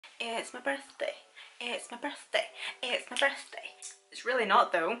It's my birthday. It's my birthday. It's my birthday. It's really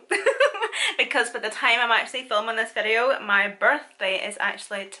not though. Because by the time I'm actually filming this video, my birthday is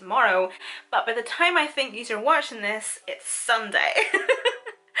actually tomorrow. But by the time I think you are watching this, it's Sunday.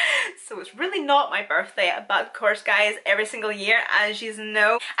 So it's really not my birthday, but of course guys, every single year, as you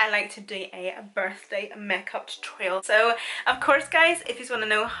know, I like to do a birthday makeup tutorial. So of course guys, if you want to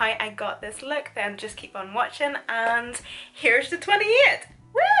know how I got this look, then just keep on watching, and here's the 28!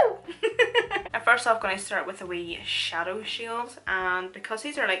 Woo! And first off, I'm going to start with a wee shadow shield, and because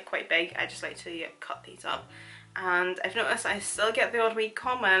these are like quite big, I just like to cut these up. And I've noticed I still get the odd wee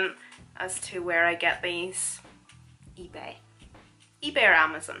comment as to where I get these. eBay or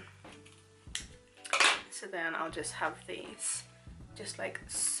Amazon. So then I'll just have these just like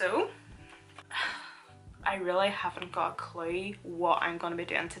so. I really haven't got a clue what I'm going to be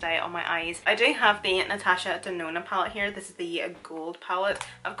doing today on my eyes. I do have the Natasha Denona palette here. This is the gold palette.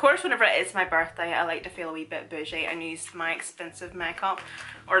 Of course, whenever it is my birthday, I like to feel a wee bit bougie and use my expensive makeup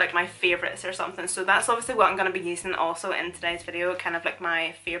or like my favourites or something. So that's obviously what I'm going to be using also in today's video. Kind of like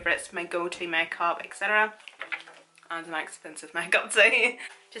my favourites, my go-to makeup, etc. And my expensive makeup too.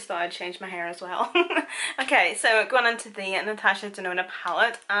 Just thought I'd change my hair as well. Okay, so going into the Natasha Denona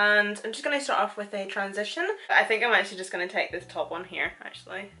palette, and I'm just going to start off with a transition. I think I'm actually just going to take this top one here,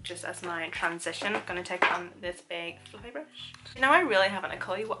 actually, just as my transition. I'm going to take on this big fluffy brush. You know, I really haven't a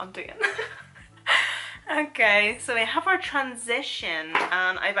clue what I'm doing. Okay, so we have our transition,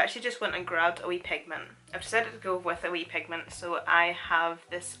 and I've actually just went and grabbed a wee pigment. I've decided to go with a wee pigment, so I have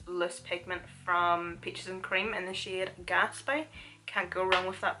this loose pigment from Peaches and Cream in the shade Gatsby. Can't go wrong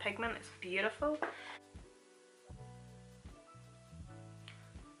with that pigment, it's beautiful.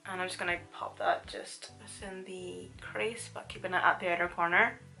 And I'm just going to pop that just within the crease, but keeping it at the outer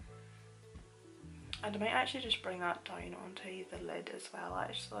corner. And I might actually just bring that down onto the lid as well,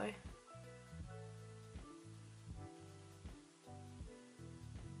 actually.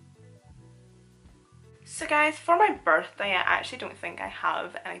 So guys, for my birthday, I actually don't think I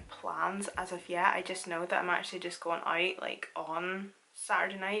have any plans as of yet. I just know that I'm actually just going out like on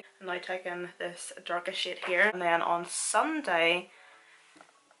Saturday night. I'm now taking this darkest shade here. And then on Sunday,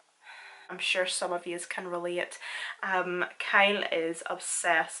 I'm sure some of you can relate, Kyle is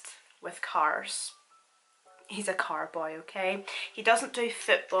obsessed with cars. He's a car boy, okay? He doesn't do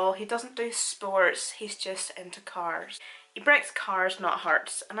football, he doesn't do sports, he's just into cars. He breaks cars, not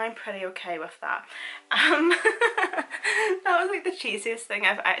hearts, and I'm pretty okay with that. That was like the cheesiest thing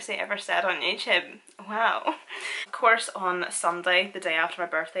I've actually ever said on YouTube. Wow. Of course, on Sunday, the day after my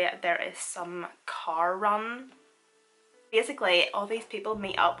birthday, there is some car run. Basically, all these people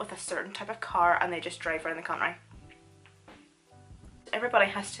meet up with a certain type of car and they just drive around the country. Everybody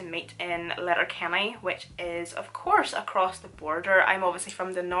has to meet in Letterkenny, which is of course across the border. I'm obviously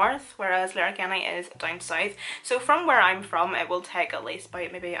from the north, whereas Letterkenny is down south. So from where I'm from, it will take at least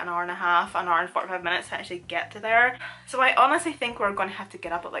about maybe an hour and a half, an hour and 45 minutes to actually get to there. So I honestly think we're going to have to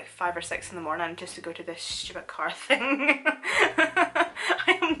get up at like 5 or 6 in the morning just to go to this stupid car thing.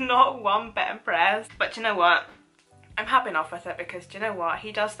 I am not one bit impressed. But you know what? I'm happy enough with it because do you know what?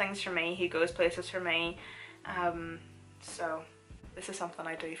 He does things for me, he goes places for me. So this is something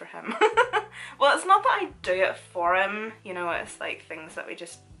I do for him. Well, it's not that I do it for him, you know, it's like things that we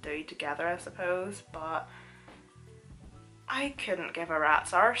just do together, I suppose, but I couldn't give a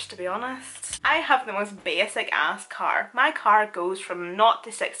rat's arse, to be honest. I have the most basic ass car. My car goes from 0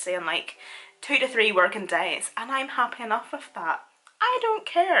 to 60 in like 2 to 3 working days, and I'm happy enough with that. I don't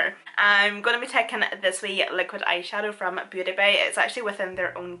care. I'm going to be taking this wee liquid eyeshadow from Beauty Bay. It's actually within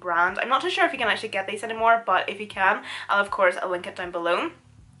their own brand. I'm not too sure if you can actually get these anymore, but if you can, I'll of course link it down below.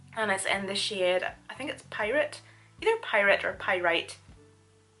 And it's in the shade, I think it's Pirate. Either Pirate or Pyrite.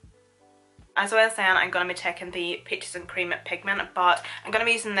 As I was saying, I'm going to be taking the Peaches and Cream pigment, but I'm going to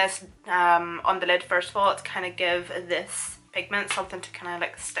be using this on the lid first of all to kind of give this pigment something to kind of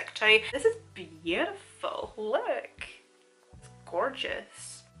like stick to. This is beautiful. Look.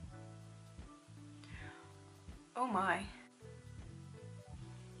 Gorgeous. Oh my.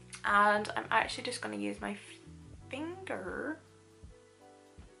 And I'm actually just going to use my finger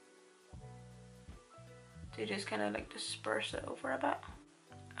to just kind of like disperse it over a bit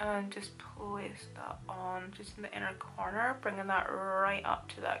and just place that on just in the inner corner, bringing that right up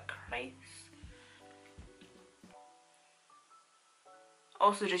to that crease.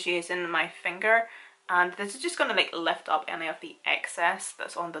 Also just using my finger. And this is just going to like lift up any of the excess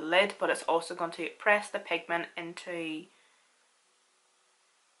that's on the lid, but it's also going to press the pigment into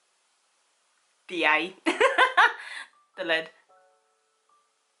the eye, the lid.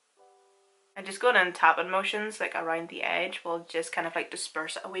 I just go in tapping motions like around the edge will just kind of like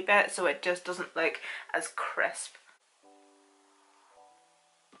disperse it a wee bit so it just doesn't look as crisp.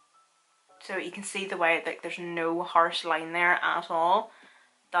 So you can see the way like there's no harsh line there at all.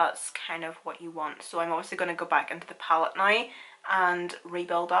 That's kind of what you want. So I'm obviously going to go back into the palette now and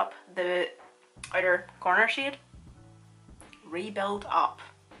rebuild up the outer corner shade. Rebuild up.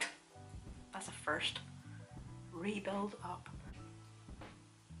 That's a first. Rebuild up.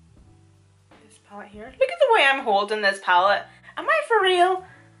 This palette here. Look at the way I'm holding this palette. Am I for real?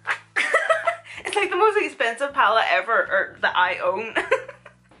 It's like the most expensive palette ever, or that I own.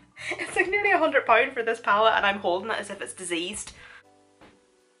 It's like nearly £100 for this palette and I'm holding it as if it's diseased.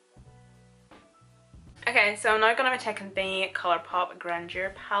 Okay, so I'm now going to be taking the Colourpop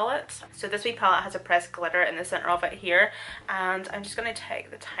Grandeur palette. So this wee palette has a pressed glitter in the centre of it here, and I'm just going to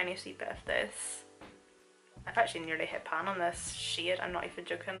take the tiniest wee bit of this. I've actually nearly hit pan on this shade, I'm not even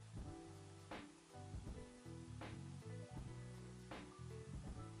joking.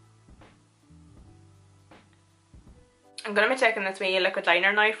 I'm going to be taking this wee liquid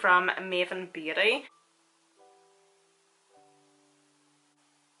liner now from Maven Beauty.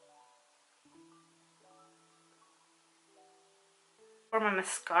 For my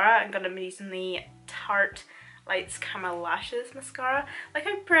mascara, I'm going to be using the Tarte Lights Camera Lashes mascara. Like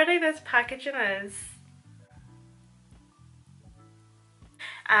how pretty this packaging is.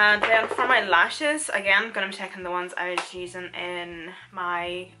 And then for my lashes, again, I'm going to be taking the ones I was using in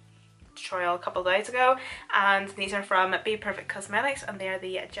my tutorial a couple of days ago, and these are from Be Perfect Cosmetics and they are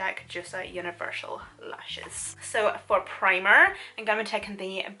the Jack Jussa Universal Lashes. So for primer, I'm going to be taking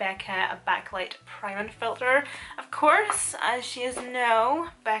the Becca Backlight Priming Filter. Of course, as you know,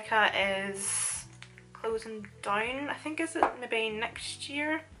 Becca is closing down. I think is it maybe next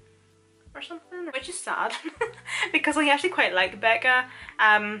year or something, which is sad because I actually quite like Becca.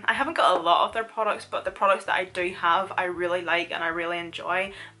 I haven't got a lot of their products, but the products that I do have I really like and I really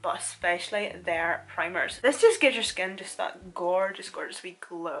enjoy, but especially their primers. This just gives your skin just that gorgeous wee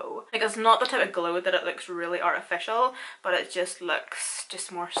glow. Like it's not the type of glow that it looks really artificial, but it just looks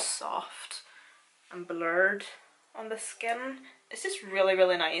just more soft and blurred on the skin. It's just really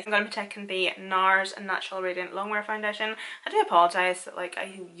nice. I'm going to be taking the NARS Natural Radiant Longwear Foundation. I do apologise that like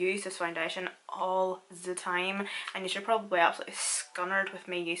I use this foundation all the time and you should probably absolutely scunnered with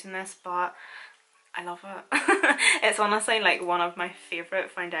me using this, but I love it. It's honestly like one of my favourite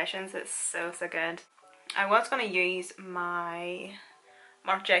foundations. It's so good. I was going to use my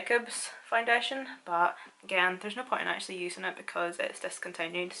Marc Jacobs foundation, but again there's no point in actually using it because it's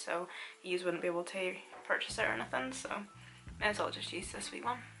discontinued, so you wouldn't be able to purchase it or anything, so may as well just use this wee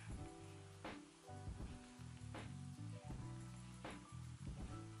one.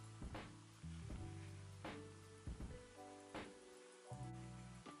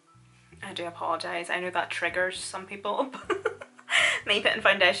 I do apologise, I know that triggers some people. Me putting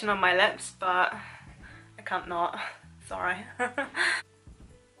foundation on my lips, but I can't not, sorry.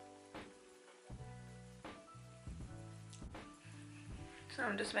 So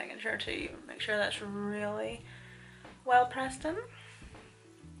I'm just making sure to make sure that's really well pressed in.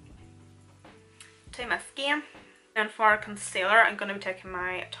 To my skin. And for concealer, I'm going to be taking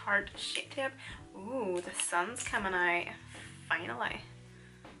my Tarte Shape Tape. Ooh, the sun's coming out, finally.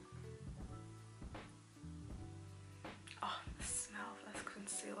 Oh, the smell of this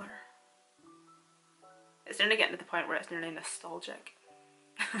concealer. It's nearly getting to the point where it's nearly nostalgic.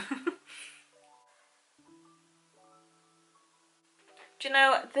 Do you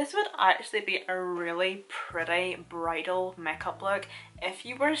know, this would actually be a really pretty bridal makeup look if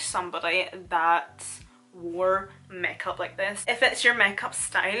you were somebody that wore makeup like this. If it's your makeup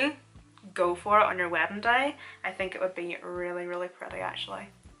style, go for it on your wedding day. I think it would be really pretty actually.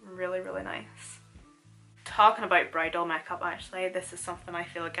 Really nice. Talking about bridal makeup actually, this is something I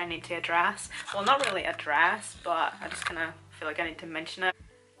feel like I need to address. Well, not really address, but I just kind of feel like I need to mention it.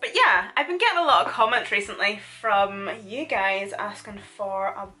 But yeah, I've been getting a lot of comments recently from you guys asking for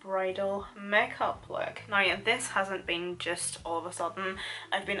a bridal makeup look. Now this hasn't been just all of a sudden.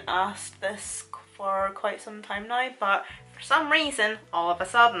 I've been asked this for quite some time now, but for some reason, all of a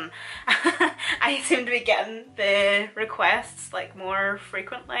sudden, I seem to be getting the requests like more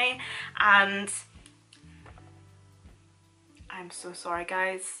frequently, and I'm so sorry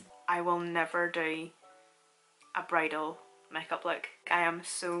guys, I will never do a bridal makeup look. I am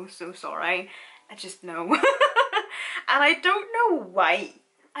so sorry. I just know. And I don't know why.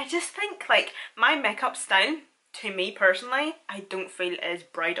 I just think like my makeup style, to me personally, I don't feel is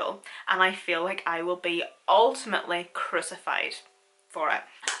bridal, and I feel like I will be ultimately crucified for it.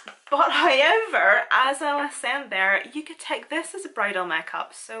 But however, as I was saying there, you could take this as a bridal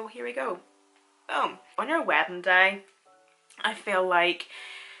makeup, so here we go. Boom. On your wedding day, I feel like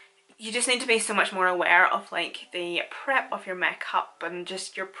you just need to be so much more aware of like the prep of your makeup and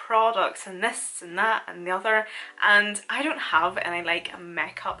just your products and this and that and the other. And I don't have any like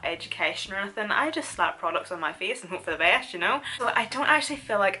makeup education or anything. I just slap products on my face and hope for the best, you know? So I don't actually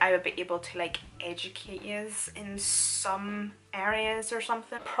feel like I would be able to like educate you in some areas or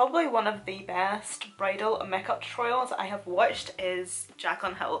something. Probably one of the best bridal makeup tutorials I have watched is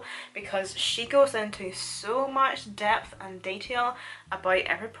Jaclyn Hill, because she goes into so much depth and detail about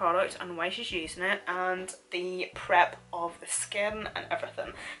every product and why she's using it and the prep of the skin and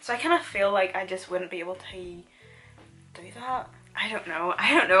everything. So I kind of feel like I just wouldn't be able to do that. I don't know.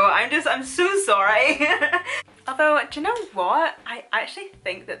 I'm so sorry. Although, do you know what? I actually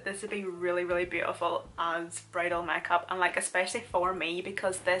think that this would be really, really beautiful as bridal makeup, and like especially for me,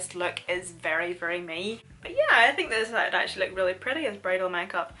 because this look is very, very me. But yeah, I think this would actually look really pretty as bridal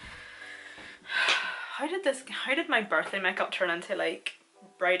makeup. How did my birthday makeup turn into like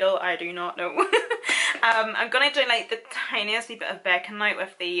bridal? I do not know. I'm gonna do like the tiniest wee bit of bacon night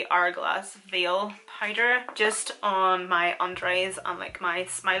with the Hourglass Veil powder just on my under eyes and like my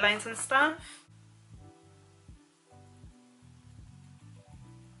smile lines and stuff.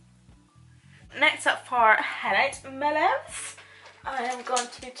 Next up for highlight, my loves, I am going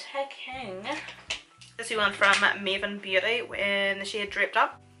to be taking this one from Maven Beauty in the shade Draped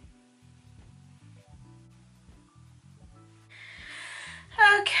Up.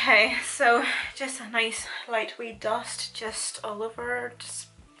 Okay, so just a nice light wee dust just all over. Just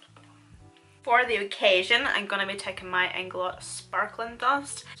for the occasion, I'm going to be taking my Inglot Sparkling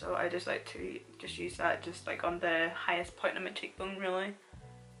Dust. So I just like to just use that just like on the highest point of my cheekbone, really.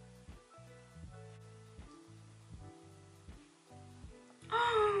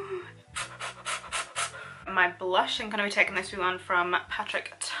 My blush, I'm going to be taking this one from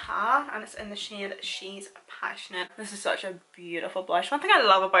Patrick Ta, and it's in the shade She's Passionate. This is such a beautiful blush. One thing I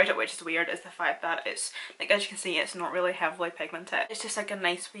love about it, which is weird, is the fact that it's, like as you can see, it's not really heavily pigmented. It's just like a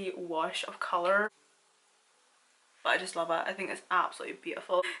nice wee wash of colour. But I just love it. I think it's absolutely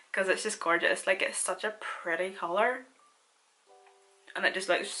beautiful because it's just gorgeous. Like, it's such a pretty colour and it just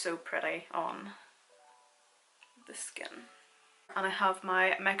looks so pretty on the skin. And I have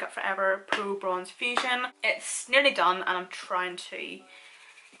my Makeup Forever Pro Bronze Fusion. It's nearly done and I'm trying to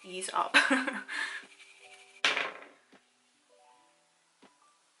ease up.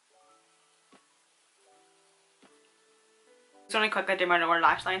 Just only quickly do my lower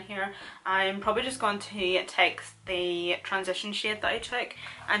lash line here. I'm probably just going to take the transition shade that I took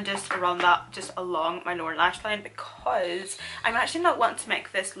and just run that just along my lower lash line, because I'm actually not wanting to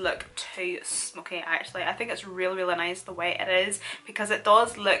make this look too smoky actually. I think it's really, really nice the way it is, because it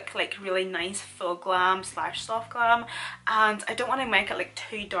does look like really nice full glam slash soft glam, and I don't want to make it like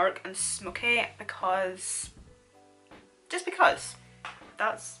too dark and smoky because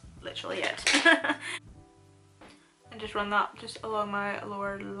that's literally it. And just run that just along my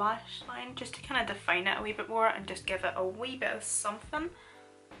lower lash line just to kind of define it a wee bit more and just give it a wee bit of something.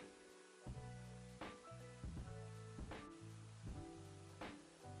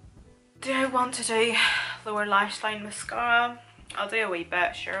 Do I want to do lower lash line mascara? I'll do a wee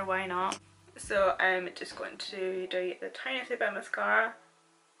bit, sure, why not? So I'm just going to do the tiniest bit of mascara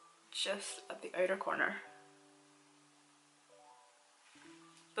just at the outer corner.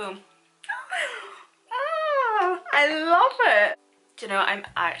 Boom. I love it! Do you know, I'm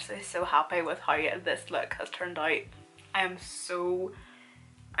actually so happy with how this look has turned out. I'm so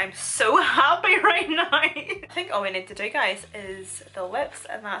happy right now. I think all we need to do, guys, is the lips,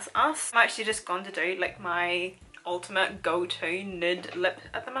 and that's us. I'm actually just going to do like my ultimate go-to nude lip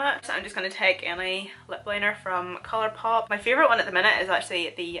at the minute. So I'm just going to take any lip liner from Colourpop. My favourite one at the minute is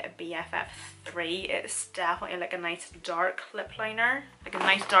actually the BFF3. It's definitely like a nice dark lip liner, like a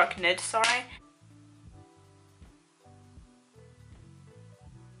nice dark nude, sorry.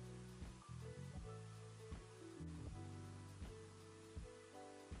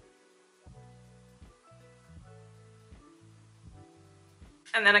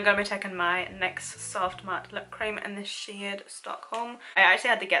 And then I'm going to be taking my NYX Soft Matte Lip Cream in the shade Stockholm. I actually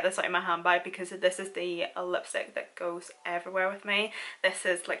had to get this out of my handbag because this is the lipstick that goes everywhere with me. This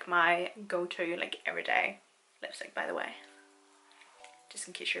is like my go-to, like everyday lipstick, by the way. Just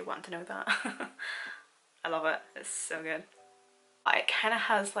in case you're wanting to know that. I love it. It's so good. It kind of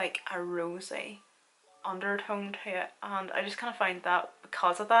has like a rosy undertone to it, and I just kind of find that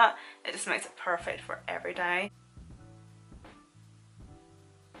because of that, it just makes it perfect for every day.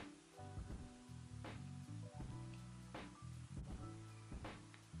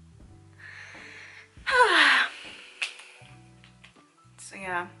 So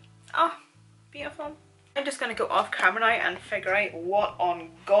yeah, oh, beautiful. gonna go off camera now and figure out what on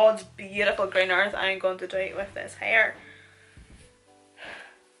God's beautiful green earth I'm going to do with this hair.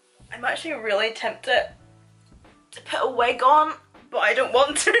 I'm actually really tempted to put a wig on, but I don't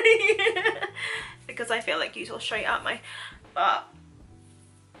want to because I feel like you will shout at me. But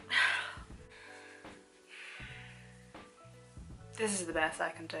this is the best I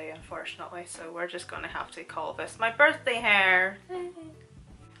can do, unfortunately, so we're just gonna have to call this my birthday hair.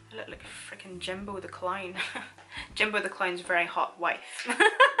 I look like a freaking Jimbo the Clown. Jimbo the Clown's very hot wife.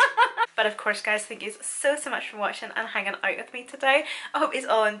 But of course guys, thank you so much for watching and hanging out with me today. I hope you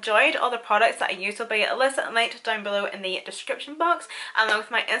all enjoyed. All the products that I use will be listed and linked down below in the description box, along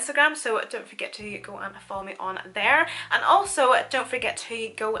with my Instagram, so don't forget to go and follow me on there. And also don't forget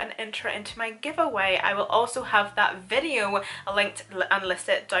to go and enter into my giveaway. I will also have that video linked and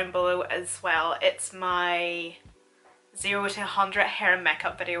listed down below as well. It's my 0 to 100 hair and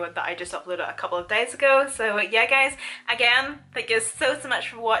makeup video that I just uploaded a couple of days ago. So yeah guys, again, thank you so much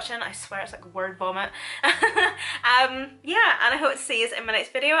for watching. I swear it's like word vomit. Yeah, and I hope to see you in my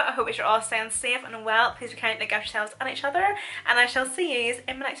next video. I hope you're all staying safe and well. Please be kind to yourselves and each other, and I shall see you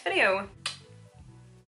in my next video.